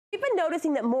We've been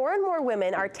noticing that more and more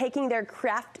women are taking their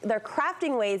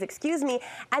crafting ways,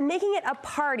 and making it a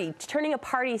party, turning a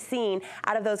party scene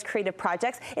out of those creative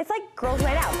projects. It's like Girls'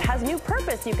 Night Out. It has new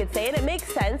purpose, you could say, and it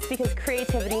makes sense because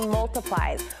creativity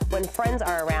multiplies when friends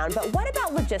are around. But what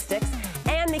about logistics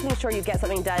and making sure you get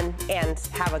something done and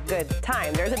have a good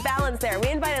time? There's a balance there.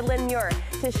 We invited Lynn Muir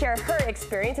to share her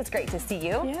experience. It's great to see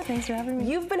you. Yeah, thanks for having me.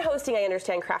 You've been hosting, I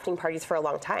understand, crafting parties for a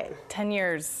long time. 10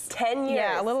 years. 10 years.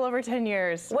 Yeah, a little over 10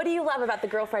 years. What do you love about the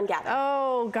Girlfriend Gathering?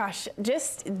 Oh gosh,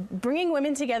 just bringing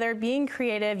women together, being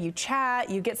creative. You chat,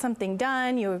 you get something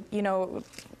done, you know,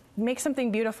 make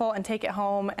something beautiful and take it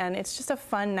home, and it's just a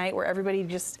fun night where everybody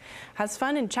just has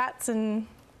fun and chats and.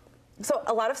 So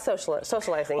a lot of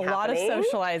socializing happening. A lot of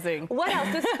socializing. What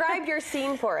else? Describe your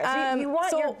scene for us. You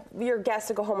want your guests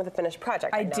to go home with a finished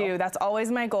project. I do. That's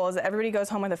always my goal, is that everybody goes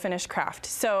home with a finished craft.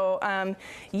 So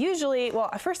usually,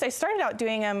 well, at first I started out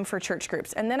doing them for church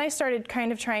groups, and then I started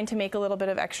kind of trying to make a little bit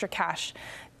of extra cash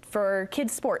for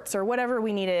kids' sports or whatever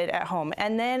we needed at home.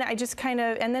 And then I just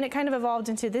and then it kind of evolved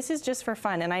into, this is just for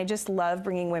fun, and I just love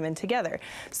bringing women together.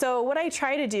 So what I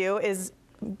try to do is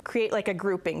create like a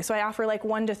grouping. So I offer like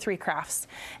 1 to 3 crafts,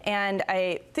 and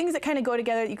things that kind of go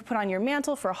together that you can put on your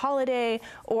mantle for a holiday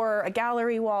or a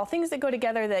gallery wall, things that go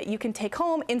together that you can take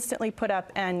home, instantly put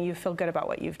up, and you feel good about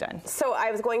what you've done. So I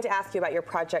was going to ask you about your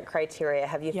project criteria.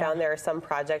 Have you found there are some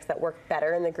projects that work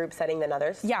better in the group setting than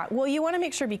others? Yeah, well, you want to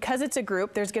make sure, because it's a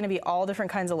group, there's going to be all different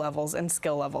kinds of levels and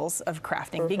skill levels of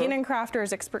crafting. Beginner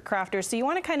crafters, expert crafters. So you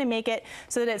want to kind of make it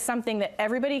so that it's something that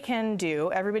everybody can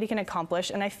do, everybody can accomplish.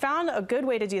 And I found a good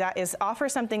way to do that is offer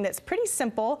something that's pretty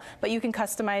simple, but you can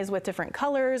customize with different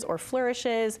colors or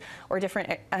flourishes or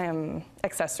different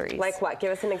accessories. Like what?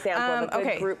 Give us an example of a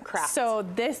good group craft. So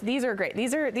these are great.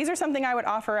 These are something I would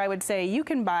offer. I would say you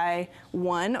can buy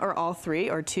 1 or all 3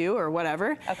 or 2 or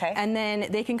whatever. Okay. And then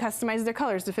they can customize their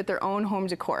colors to fit their own home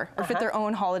decor or fit their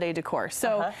own holiday decor.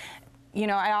 So. You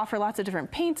know, I offer lots of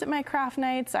different paints at my craft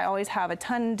nights. I always have a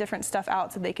ton of different stuff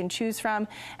out so they can choose from.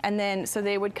 And then, so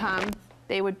they would come,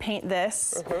 they would paint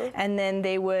this, and then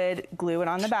they would glue it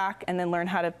on the back and then learn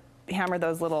how to hammer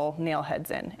those little nail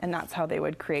heads in, and that's how they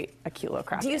would create a cute little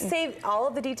craft. Do you save all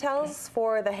of the details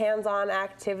for the hands-on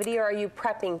activity, or are you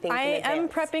prepping things in advance? I am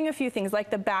prepping a few things, like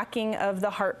the backing of the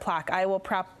heart plaque. I will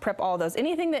prep all those.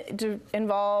 Anything that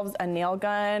involves a nail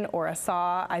gun or a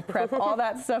saw, I prep all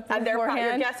that stuff beforehand.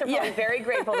 Your guests are probably very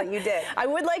grateful that you did. I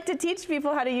would like to teach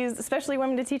people how to use, especially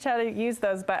women, to teach how to use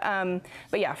those. But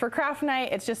yeah, for craft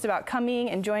night, it's just about coming,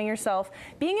 enjoying yourself,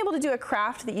 being able to do a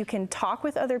craft that you can talk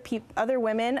with other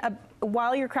women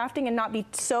while you're crafting, and not be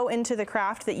so into the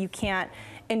craft that you can't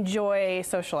enjoy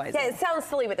socializing. Yeah, it sounds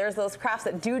silly, but there's those crafts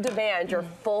that do demand your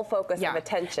full focus of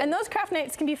attention. And those craft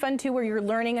nights can be fun too, where you're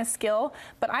learning a skill,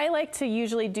 but I like to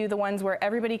usually do the ones where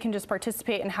everybody can just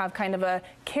participate and have kind of a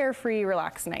carefree,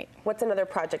 relaxed night. What's another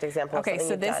project example? Okay,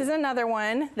 so this is another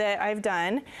one that I've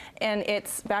done, and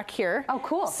it's back here. Oh,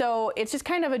 cool. So it's just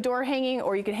kind of a door hanging,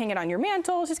 or you could hang it on your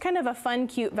mantle. It's just kind of a fun,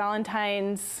 cute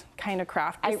Valentine's kind of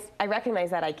craft. I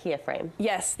recognize that IKEA frame.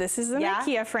 Yes, this is an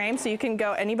IKEA frame, so you can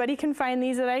go, anybody can find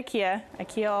these at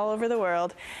IKEA all over the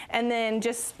world. And then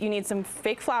just, you need some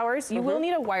fake flowers. You will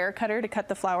need a wire cutter to cut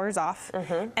the flowers off.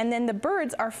 And then the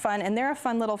birds are fun, and they're a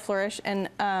fun little flourish, and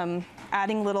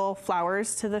adding little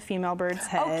flowers to the female bird's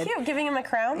head. Oh, cute, giving him a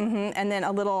crown. And then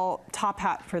a little top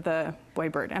hat for the boy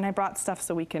bird. And I brought stuff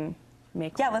so we can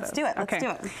make one of let's those. do it, let's do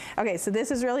it. Okay, so this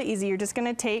is really easy. You're just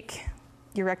gonna take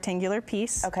your rectangular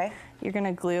piece. Okay. You're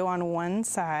gonna glue on one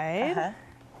side.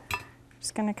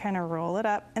 Just gonna kind of roll it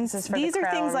up. And these are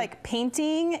things like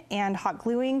painting and hot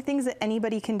gluing, things that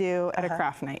anybody can do at a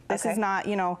craft night. This is not,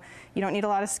 you know, you don't need a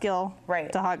lot of skill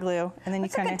to hot glue. And then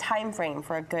What's a good time frame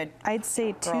for a good I'd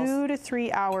say 2 to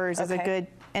 3 hours is a good,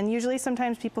 and usually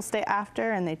sometimes people stay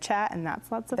after and they chat, and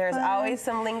that's lots of fun. There's always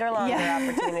some linger longer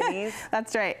opportunities.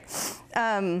 That's right.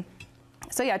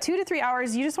 So yeah, 2 to 3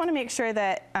 hours. You just want to make sure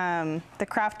that the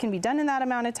craft can be done in that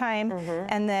amount of time,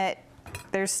 and that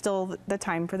there's still the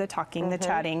time for the talking, the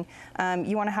chatting.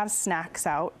 You want to have snacks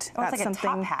out. Oh, it's like a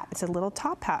top hat. It's a little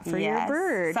top hat for your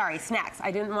bird. Sorry, snacks.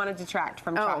 I didn't want to detract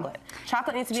from chocolate.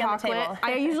 Chocolate needs to be on the table.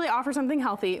 I usually offer something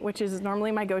healthy, which is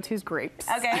normally my go-to is grapes.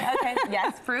 Okay,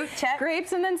 yes, fruit, check.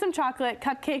 Grapes, and then some chocolate,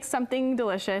 cupcakes, something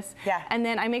delicious. Yeah. And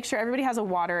then I make sure everybody has a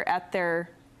water at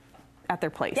their at their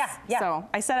place. Yeah, yeah. So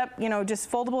I set up, you know, just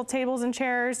foldable tables and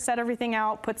chairs, set everything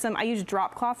out, put some, I use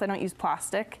drop cloths, I don't use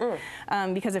plastic,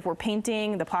 because if we're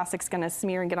painting, the plastic's gonna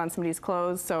smear and get on somebody's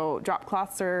clothes, so drop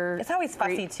cloths are It's always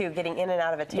fussy great. too, getting in and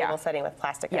out of a table Yeah. setting with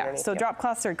plastic Yeah, underneath so you. drop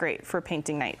cloths are great for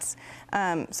painting nights.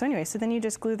 So anyway, so then you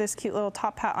just glue this cute little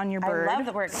top hat on your bird. I love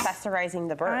that we're accessorizing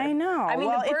the bird. I know. I mean,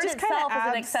 Well, the it bird just kinda itself is an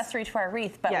adds- accessory to our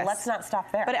wreath, but Yes. let's not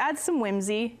stop there. But it adds some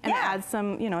whimsy and it Yeah. adds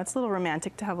some, you know, it's a little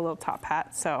romantic to have a little top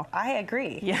hat, so. I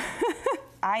agree. Yeah.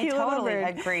 I Cute little totally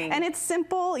bird. agree. And it's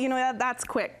simple, you know, that's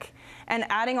quick. And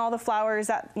adding all the flowers,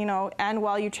 that, you know, and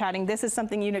while you're chatting, this is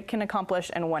something you can accomplish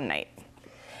in one night.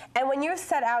 And when you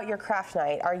set out your craft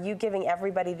night, are you giving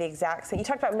everybody the exact same? You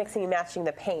talked about mixing and matching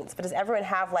the paints, but does everyone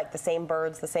have like the same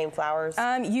birds, the same flowers?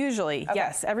 Usually,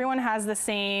 yes. Everyone has the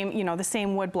same, you know, the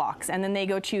same wood blocks, and then they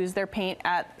go choose their paint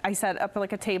at, I set up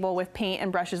like a table with paint and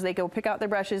brushes. They go pick out their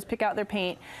brushes, pick out their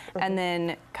paint, and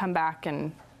then come back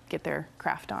and get their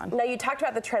craft on. Now, you talked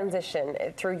about the transition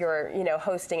through your, you know,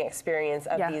 hosting experience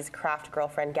of Yeah. these craft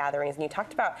girlfriend gatherings, and you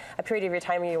talked about a period of your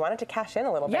time where you wanted to cash in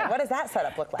a little bit. Yeah. What does that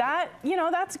setup look like? That, you know,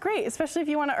 that's great, especially if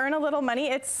you want to earn a little money.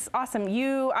 It's awesome.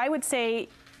 I would say,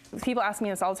 people ask me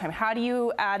this all the time, how do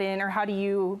you add in, or how do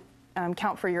you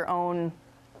count for your own,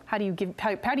 how do you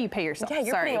pay yourself? Yeah,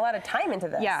 you're putting a lot of time into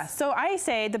this. Yeah, so I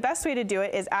say the best way to do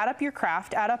it is add up your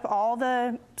craft, add up all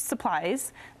the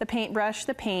supplies, the paintbrush,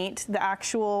 the paint, the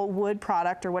actual wood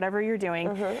product or whatever you're doing,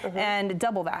 and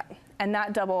double that. And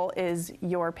that double is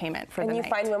your payment for the night. And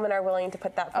you find women are willing to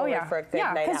put that forward for a good night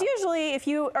out. because usually if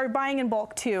you are buying in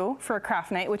bulk too for a craft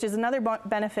night, which is another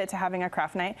benefit to having a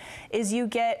craft night, is you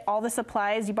get all the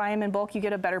supplies, you buy them in bulk, you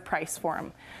get a better price for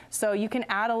them. So you can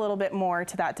add a little bit more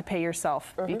to that to pay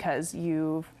yourself because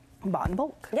you've bought in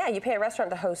bulk. Yeah, you pay a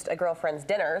restaurant to host a girlfriend's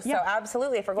dinner, so Yeah.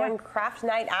 absolutely, if we're going craft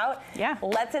night out,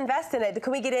 let's invest in it.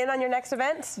 Can we get in on your next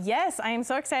event? Yes, I am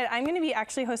so excited. I'm going to be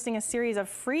actually hosting a series of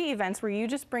free events where you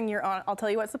just bring your own, I'll tell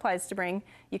you what supplies to bring.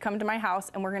 You come to my house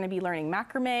and we're going to be learning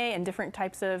macrame and different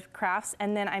types of crafts,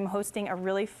 and then I'm hosting a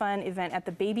really fun event at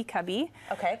the Baby Cubby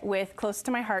with Close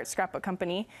to My Heart Scrapbook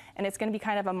Company, and it's going to be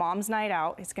kind of a mom's night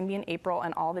out. It's going to be in April,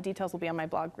 and all the details will be on my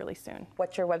blog really soon.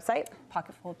 What's your website?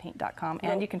 Pocketfulofpaint.com,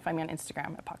 and you can find me on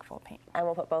Instagram at pocketfulofpaint. And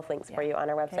we'll put both links for you on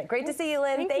our website. Great to see you,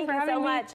 Lynn. Thank you for so having me. much.